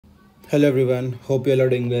Hello everyone, hope you all are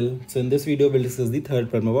doing well. So in this video, we'll discuss the third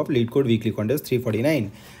problem of Leetcode Weekly Contest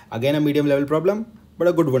 349. Again, a medium level problem, but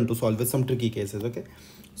a good one to solve with some tricky cases, okay?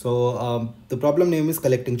 So the problem name is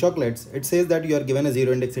collecting chocolates. It says that you are given a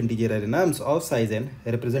zero index integer array nums of size n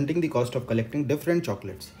representing the cost of collecting different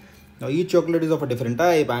chocolates. Now each chocolate is of a different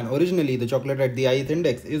type and originally the chocolate at the ith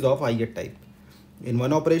index is of ith type. In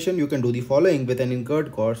one operation, you can do the following with an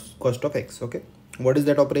incurred cost of x, okay? What is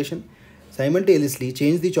that operation? Simultaneously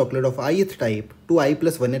change the chocolate of ith type to I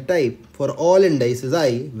plus 1th type for all indices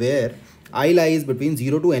I where I lies between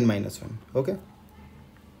 0 to n minus 1. Okay.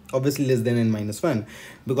 Obviously less than n minus 1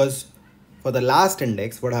 because for the last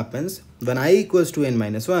index what happens when I equals to n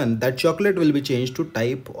minus 1 that chocolate will be changed to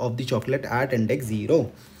type of the chocolate at index 0.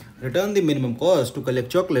 Return the minimum cost to collect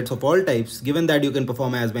chocolates of all types given that you can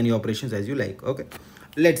perform as many operations as you like. Okay.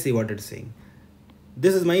 Let's see what it's saying.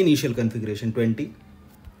 This is my initial configuration 20.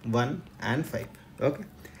 1 and 5. Okay,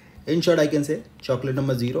 in short I can say chocolate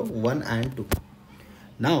number 0, 1 and 2.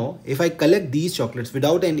 Now if I collect these chocolates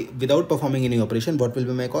without performing any operation, what will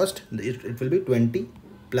be my cost? It will be 20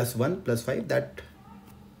 plus 1 plus 5, that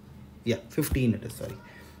 15 it is, sorry,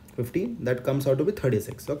 15, that comes out to be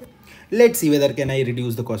 36. Okay, let's see whether can I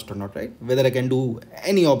reduce the cost or not, right? Whether I can do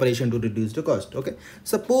any operation to reduce the cost. Okay,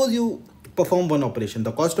 suppose you perform one operation.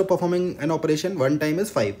 The cost of performing an operation one time is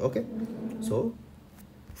 5. Okay, so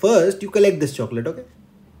first, you collect this chocolate, okay?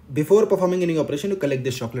 Before performing any operation, you collect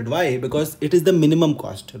this chocolate. Why? Because it is the minimum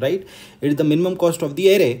cost, right? It is the minimum cost of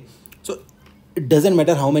the array. So, it doesn't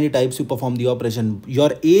matter how many types you perform the operation. Your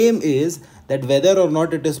aim is that whether or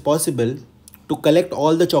not it is possible to collect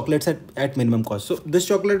all the chocolates at minimum cost. So, this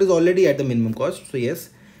chocolate is already at the minimum cost. So, yes,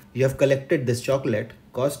 you have collected this chocolate.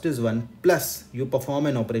 Cost is 1 plus you perform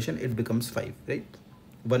an operation. It becomes 5, right?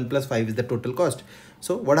 1 plus 5 is the total cost.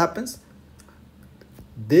 So, what happens?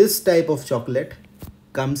 This type of chocolate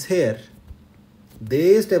comes here,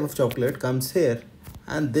 this type of chocolate comes here,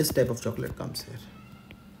 and this type of chocolate comes here.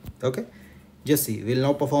 Okay, just see, we'll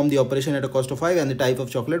now perform the operation at a cost of 5 and the type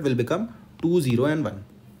of chocolate will become 2, 0 and 1.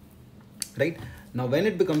 Right, now when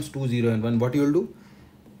it becomes 2, 0 and 1, what you will do?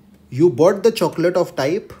 You bought the chocolate of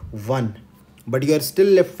type 1, but you are still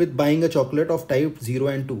left with buying a chocolate of type 0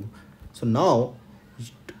 and 2. So now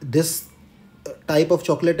this type of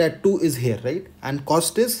chocolate at 2 is here, right? And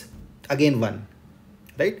cost is again 1,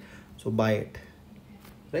 right? So buy it,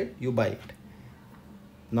 right? You buy it.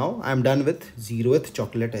 Now I'm done with 0th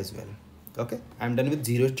chocolate as well. Okay, I'm done with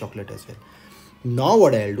 0th chocolate as well. Now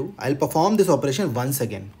what I'll do, I'll perform this operation once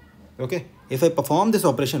again. Okay, if I perform this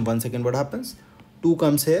operation once again, what happens? 2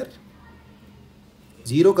 comes here,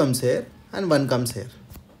 0 comes here, and 1 comes here.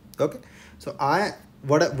 Okay, so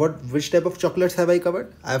which type of chocolates have I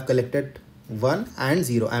covered? I have collected 1 and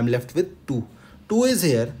 0. I am left with 2. 2 is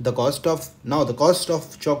here. The cost of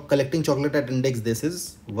collecting chocolate at index this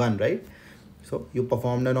is 1, right? So you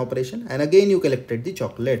performed an operation and again you collected the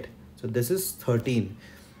chocolate. So this is 13.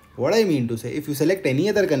 What I mean to say, if you select any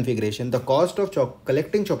other configuration, the cost of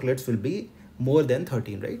collecting chocolates will be more than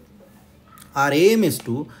 13, right? Our aim is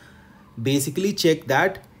to basically check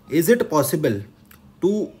that is it possible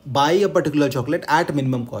to buy a particular chocolate at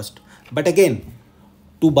minimum cost. But again,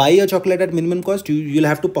 to buy a chocolate at minimum cost, you'll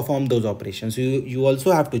have to perform those operations. You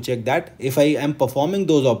also have to check that if I am performing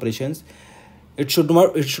those operations, it should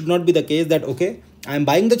not be the case that, okay, I am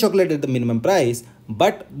buying the chocolate at the minimum price,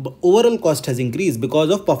 but overall cost has increased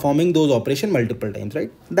because of performing those operations multiple times,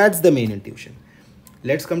 right? That's the main intuition.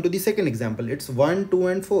 Let's come to the second example. It's 1, 2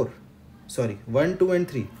 and 4. Sorry, 1, 2 and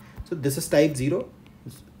 3. So this is type 0,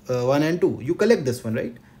 1 and 2. You collect this one,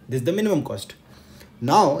 right? This is the minimum cost.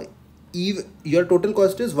 Now, your total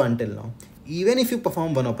cost is 1 till now. Even if you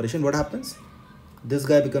perform one operation, what happens? This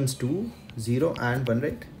guy becomes 2, 0 and 1,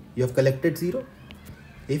 right? You have collected 0.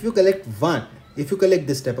 If you collect 1, if you collect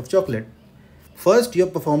this type of chocolate, first you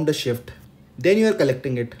have performed a shift, then you are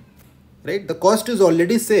collecting it, right? The cost is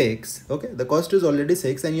already 6. Okay, the cost is already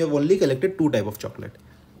 6 and you have only collected 2 type of chocolate.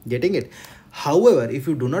 Getting it? However, if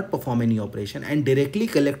you do not perform any operation and directly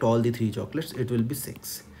collect all the 3 chocolates, it will be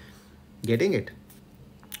 6. Getting it?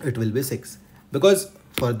 It will be 6 because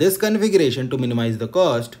for this configuration to minimize the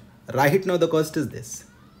cost, right now the cost is this,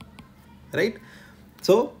 right?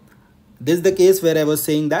 So this is the case where I was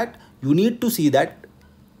saying that you need to see that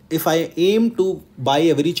if I aim to buy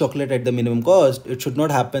every chocolate at the minimum cost, it should not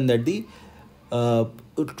happen that the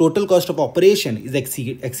total cost of operation is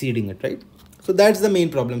exceeding it, right? So that's the main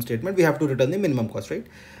problem statement. We have to return the minimum cost, right?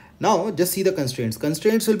 Now just see the constraints.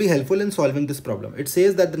 Constraints will be helpful in solving this problem. It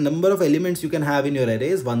says that the number of elements you can have in your array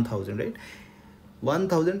is 1000, right?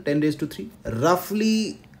 1000, 10 raised to 3.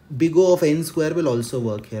 Roughly big O of n square will also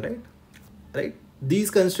work here, right?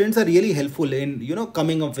 these constraints are really helpful in, you know,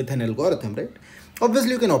 coming up with an algorithm, right?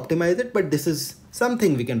 Obviously you can optimize it, but this is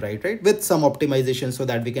something we can write, right, with some optimization so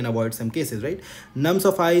that we can avoid some cases, right? Nums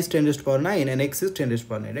of I is 10 raised to power 9 and x is 10 raised to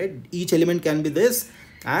power 9, right? Each element can be this,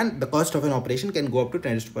 and the cost of an operation can go up to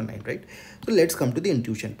 10 raised to power 9, right? So let's come to the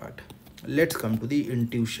intuition part.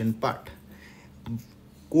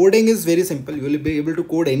 Coding is very simple. You will be able to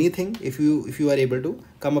code anything if you are able to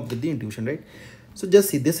come up with the intuition, right? So just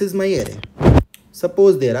see, this is my array.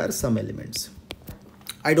 Suppose there are some elements.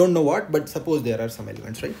 I don't know what, but suppose there are some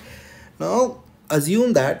elements, right? Now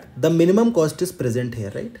assume that the minimum cost is present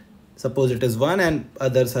here, right? Suppose it is 1 and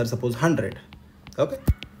others are suppose 100. Okay,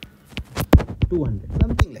 200,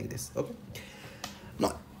 something like this. Okay,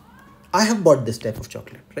 now I have bought this type of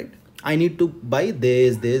chocolate, right? I need to buy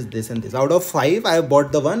this and this. Out of 5, I have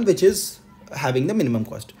bought the one which is having the minimum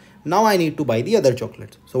cost. Now I need to buy the other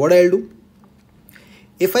chocolates. So what I'll do,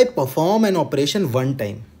 if I perform an operation one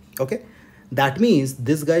time, okay, that means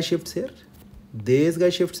this guy shifts here, this guy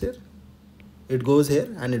shifts here, it goes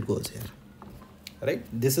here and it goes here, right?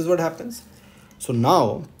 This is what happens. So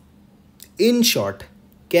now, in short,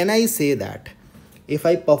 can I say that if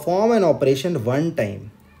I perform an operation one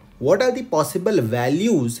time, what are the possible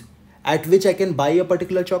values at which I can buy a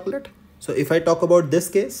particular chocolate? So if I talk about this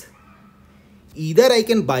case, either I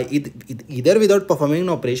can buy it, either without performing an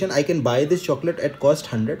operation, I can buy this chocolate at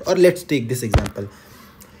cost 100, or let's take this example.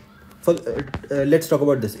 Let's talk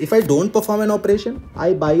about this. If I don't perform an operation,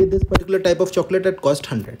 I buy this particular type of chocolate at cost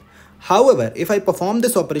 100. However, if I perform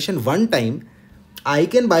this operation one time, I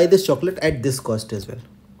can buy this chocolate at this cost as well,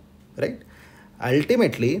 right?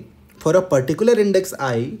 Ultimately, for a particular index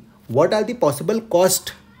I, what are the possible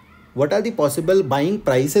cost? What are the possible buying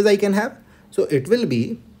prices I can have? So it will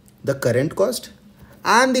be the current cost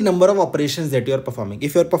and the number of operations that you are performing.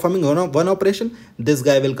 If you are performing one operation, this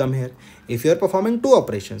guy will come here. If you are performing 2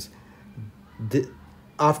 operations,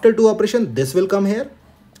 after 2 operations, this will come here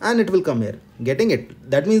and it will come here. Getting it?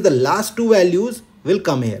 That means the last 2 values will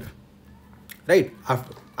come here, right?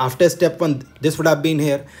 After step 1, this would have been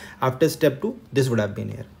here. After step 2, this would have been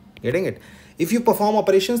here. Getting it? If you perform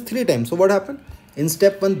operations 3 times, so what happened? In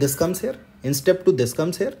step 1, this comes here. In step 2, this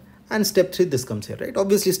comes here. And step 3, this comes here, right?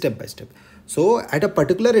 Obviously step by step. So at a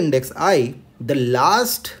particular index I, the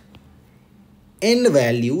last n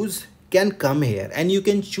values can come here, and you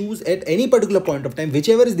can choose at any particular point of time,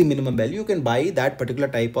 whichever is the minimum value, you can buy that particular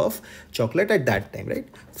type of chocolate at that time, right?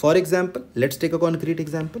 For example, let's take a concrete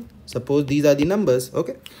example. Suppose these are the numbers,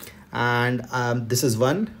 okay? And this is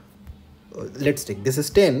 1. Let's take, this is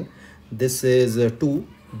 10. This is 2.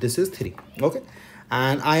 This is 3, okay?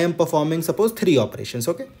 And I am performing suppose 3 operations,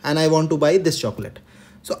 okay? And I want to buy this chocolate.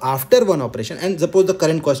 So after 1 operation, and suppose the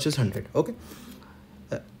current cost is 100, okay?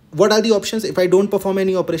 What are the options if I don't perform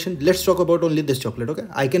any operation? Let's talk about only this chocolate, okay?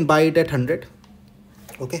 I can buy it at 100,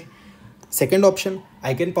 okay? Second option,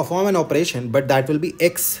 I can perform an operation, but that will be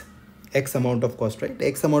X amount of cost, right?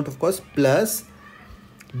 X amount of cost plus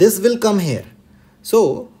this will come here.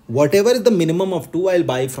 So whatever is the minimum of 2, I'll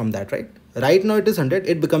buy from that, right? Right now it is 100,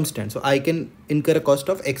 it becomes 10. So I can incur a cost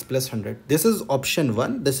of X plus 100. This is option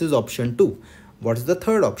 1. This is option 2. What is the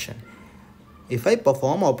third option? If I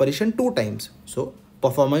perform operation 2 times. So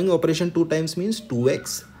performing operation 2 times means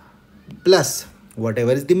 2x plus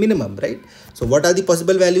whatever is the minimum, right? So what are the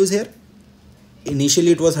possible values here?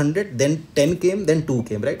 Initially it was 100, then 10 came, then 2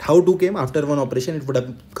 came, right? How 2 came? After 1 operation, it would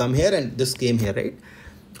have come here and this came here, right?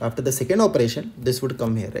 After the second operation, this would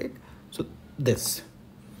come here, right? So this.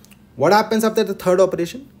 What happens after the third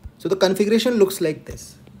operation? So the configuration looks like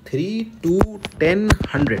this. 3, 2, 10,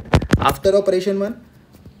 100. After operation 1,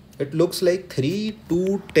 it looks like 3,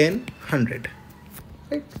 2, 10, 100.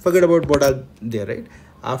 Right? Forget about what are there, right?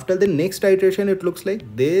 After the next iteration, it looks like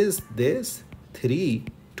this, 3,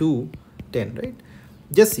 2, 10, right?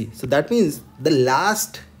 Just see. So that means the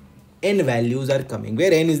last n values are coming,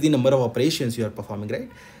 where n is the number of operations you are performing, right?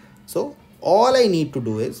 So all I need to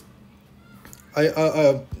do is,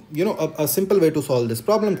 a simple way to solve this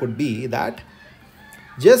problem could be that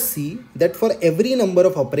just see that for every number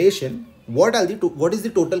of operation, what is the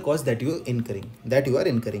total cost that you are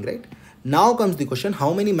incurring, right? Now comes the question,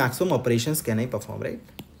 how many maximum operations can I perform, right?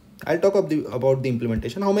 I'll talk about the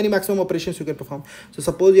implementation. How many maximum operations you can perform? So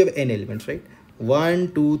suppose you have n elements, right?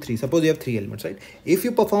 1, 2, 3. Suppose you have 3 elements, right? If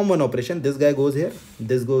you perform one operation, this guy goes here,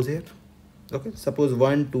 this goes here. Okay, suppose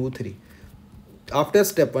 1, 2, 3. After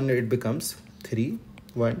step 1, it becomes 3,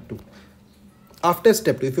 1, 2. After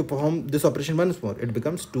step 2, if you perform this operation once more, it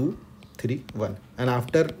becomes 2, 3, 1. And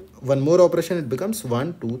after one more operation, it becomes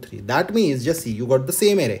 1, 2, 3. That means, just see, you got the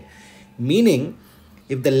same array. Meaning,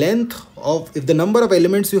 if the number of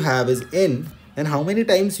elements you have is n, then how many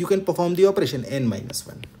times you can perform the operation? N minus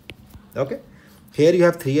 1. Okay, here you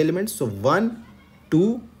have 3 elements, so 1,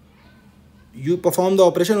 2, you perform the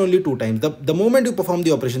operation only 2 times. The moment you perform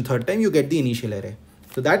the operation third time, you get the initial array.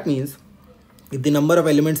 So that means if the number of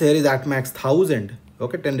elements here is at max 1000,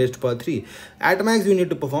 okay, 10 raised to power 3, at max you need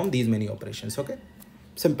to perform these many operations. Okay,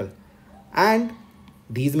 simple. And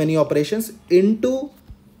these many operations into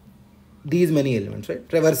these many elements, right?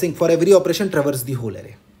 Traversing, for every operation, traverse the whole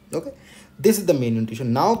array. Okay, this is the main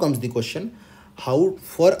intuition. Now comes the question, how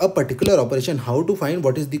for a particular operation, how to find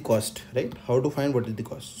what is the cost, right? How to find what is the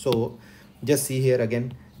cost. So just see here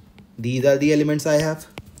again, these are the elements I have.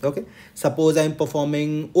 Okay, suppose I'm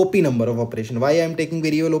performing OP number of operation. Why I'm taking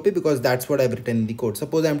variable OP? Because that's what I've written in the code.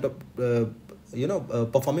 Suppose I'm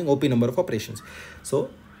performing OP number of operations. So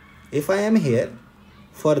if I am here,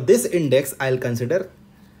 for this index, I'll consider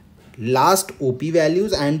last OP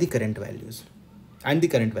values and the current values and the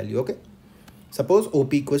current value. Okay, suppose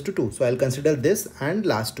OP equals to 2, so I'll consider this and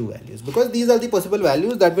last 2 values, because these are the possible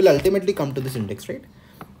values that will ultimately come to this index, right?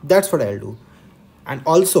 That's what I'll do. And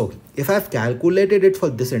also, if I've calculated it for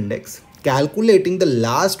this index, calculating the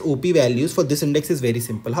last OP values for this index is very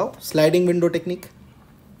simple. How? Sliding window technique.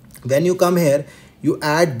 When you come here, you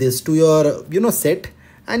add this to your set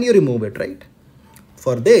and you remove it, right?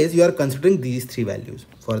 For this, you are considering these 3 values.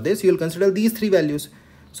 For this, you will consider these 3 values.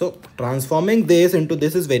 So transforming this into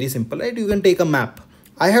this is very simple, right? You can take a map.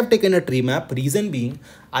 I have taken a tree map, reason being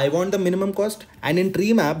I want the minimum cost, and in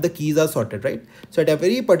tree map the keys are sorted, right? So at a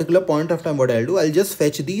very particular point of time, what I'll do, I'll just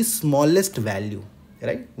fetch the smallest value,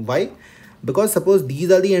 right? Why? Because suppose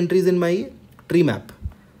these are the entries in my tree map,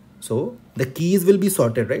 so the keys will be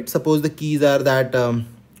sorted, right? Suppose the keys are that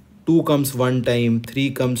 2 comes 1 time,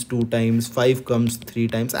 3 comes 2 times, 5 comes 3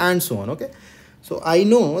 times, and so on. Okay, so I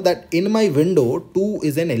know that in my window 2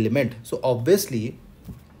 is an element, so obviously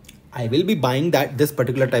I will be buying this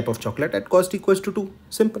particular type of chocolate at cost equals to 2.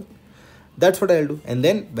 Simple. That's what I'll do. And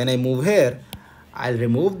then when I move here, I'll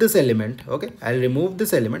remove this element. Okay, I'll remove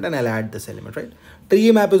this element and I'll add this element, right? Tree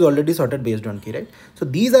map is already sorted based on key, right? So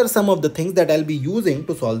these are some of the things that I'll be using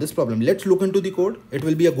to solve this problem. Let's look into the code. It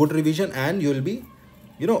will be a good revision and you will be,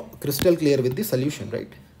 crystal clear with the solution, right?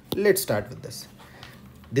 Let's start with this.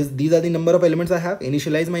 These are the number of elements I have.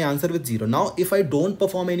 Initialize my answer with 0. Now, if I don't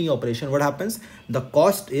perform any operation, what happens? The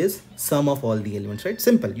cost is sum of all the elements, right?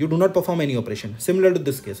 Simple. You do not perform any operation. Similar to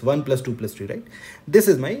this case, 1 plus 2 plus 3, right? This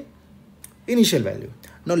is my initial value.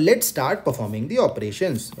 Now, let's start performing the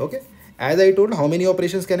operations. Okay. As I told, how many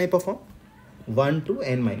operations can I perform? 1 to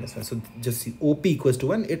n minus 1. So just see, OP equals to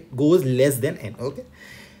 1. It goes less than n. Okay.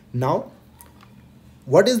 Now,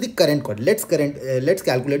 what is the current cost? Let's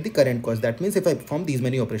calculate the current cost. That means if I perform these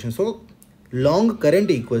many operations, so long current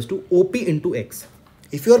equals to OP into X.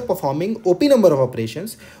 If you are performing OP number of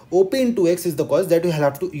operations, OP into X is the cost that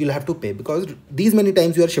you'll have to pay, because these many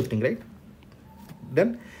times you are shifting, right?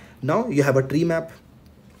 Then now you have a tree map.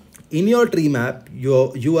 In your tree map,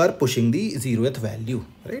 you are pushing the 0th value,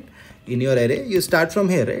 right? In your array, you start from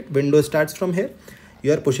here, right? Window starts from here.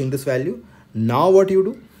 You are pushing this value. Now what you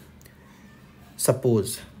do?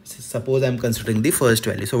 Suppose I'm considering the first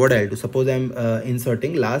value. So what I'll do, suppose I'm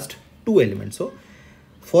inserting last 2 elements. So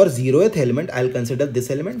for 0th element, I'll consider this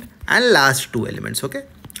element and last 2 elements. Okay,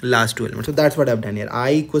 last 2 elements. So that's what I've done here.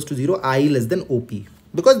 I equals to 0, I less than OP,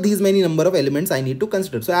 because these many number of elements I need to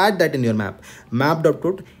consider. So add that in your map.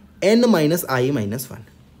 Map.put n minus I minus 1.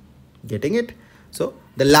 Getting it? So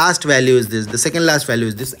the last value is this, the second last value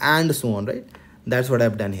is this, and so on, right? That's what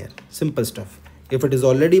I've done here. Simple stuff. If it is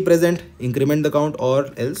already present, increment the count, or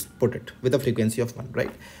else put it with a frequency of 1,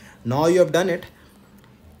 right? Now you have done it.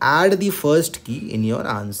 Add the first key in your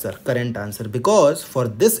answer, current answer, because for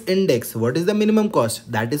this index, what is the minimum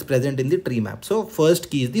cost? That is present in the tree map. So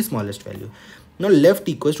first key is the smallest value. Now left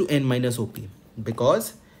equals to n minus OP,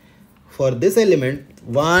 because for this element,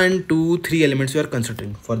 1, 2, 3 elements you are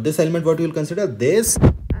considering. For this element, what you will consider? This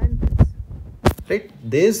and this, right?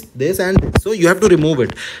 This and this. So you have to remove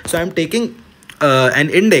it. So I'm taking an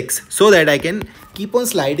index so that I can keep on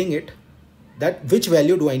sliding it, that which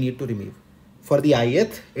value do I need to remove. For the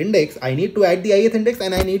ith index, I need to add the ith index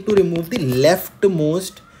and I need to remove the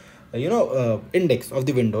leftmost index of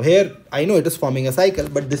the window. Here I know it is forming a cycle,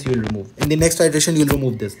 but this you will remove. In the next iteration you will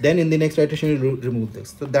remove this, then in the next iteration you will remove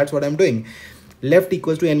this. So that's what I'm doing. Left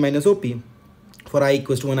equals to n minus OP. For I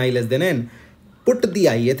equals to 1, I less than n, put the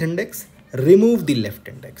ith index, remove the left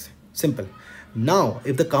index. Simple. Now,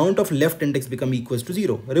 if the count of left index become equals to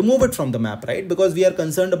 0, remove it from the map, right? Because we are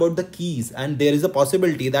concerned about the keys, and there is a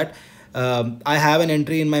possibility that I have an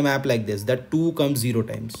entry in my map like this, that 2 comes 0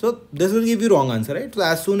 times. So this will give you wrong answer, right? So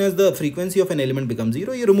as soon as the frequency of an element becomes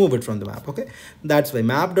 0, you remove it from the map, okay? That's why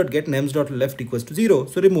map.get nems.left equals to 0,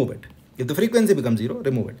 so remove it. If the frequency becomes 0,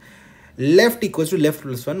 remove it. Left equals to left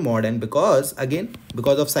plus 1 mod n, because again,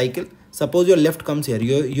 because of cycle, suppose your left comes here,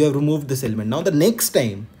 you have removed this element. Now the next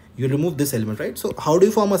time you remove this element, right? So how do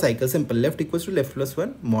you form a cycle? Simple, left equals to left plus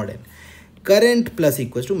 1 mod n. Current plus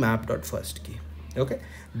equals to map dot first key. Okay,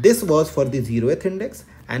 this was for the 0th index,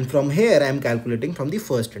 and from here I am calculating from the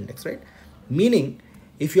first index, right? Meaning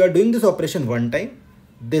if you are doing this operation one time,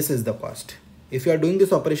 this is the cost. If you are doing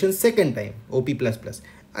this operation second time, op plus plus,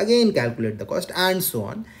 again calculate the cost, and so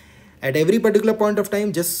on. At every particular point of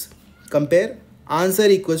time, just compare answer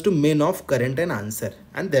equals to min of current and answer,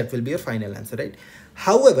 and that will be your final answer, right?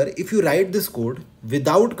 However, if you write this code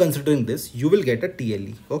without considering this, you will get a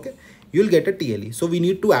TLE. Okay, you'll get a TLE. So we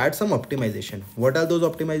need to add some optimization. What are those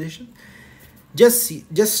optimizations?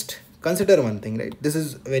 Just consider one thing, right? This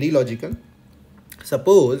is very logical.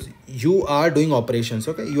 Suppose you are doing operations,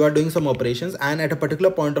 okay? You are doing some operations, and at a particular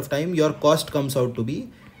point of time, your cost comes out to be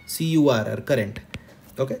CUR, current,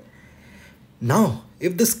 okay? Now,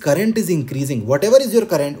 if this current is increasing, whatever is your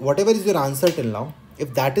current, whatever is your answer till now,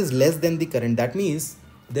 if that is less than the current, that means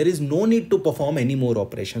there is no need to perform any more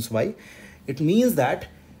operations. Why? It means that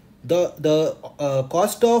the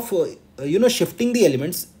cost of shifting the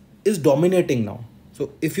elements is dominating now.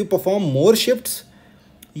 So if you perform more shifts,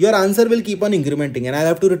 your answer will keep on incrementing, and I'll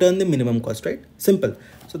have to return the minimum cost, right? Simple.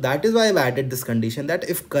 So that is why I've added this condition, that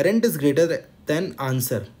if current is greater than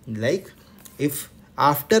answer, like if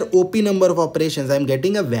after OP number of operations I'm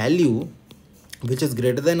getting a value which is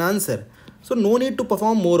greater than answer, so no need to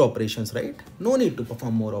perform more operations, right? No need to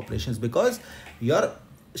perform more operations, because your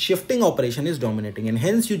shifting operation is dominating, and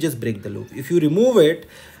hence you just break the loop. If you remove it,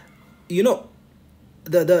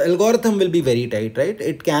 the algorithm will be very tight, right?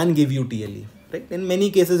 It can give you TLE, right? In many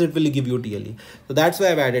cases it will give you TLE. So that's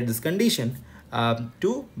why I've added this condition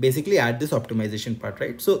to basically add this optimization part,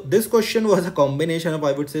 right? So this question was a combination of,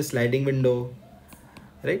 I would say, sliding window,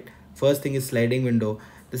 right? First thing is sliding window.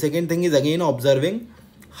 The second thing is again observing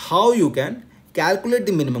how you can calculate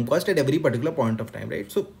the minimum cost at every particular point of time, right?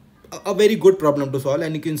 So a very good problem to solve,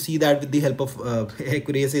 and you can see that with the help of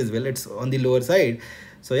accuracy as well. It's on the lower side.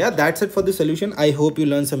 So yeah, that's it for the solution. I hope you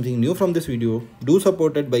learned something new from this video. Do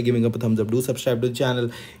support it by giving up a thumbs up. Do subscribe to the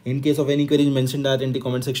channel. In case of any queries, mention that in the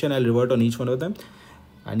comment section. I'll revert on each one of them.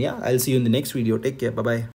 And yeah, I'll see you in the next video. Take care. Bye bye.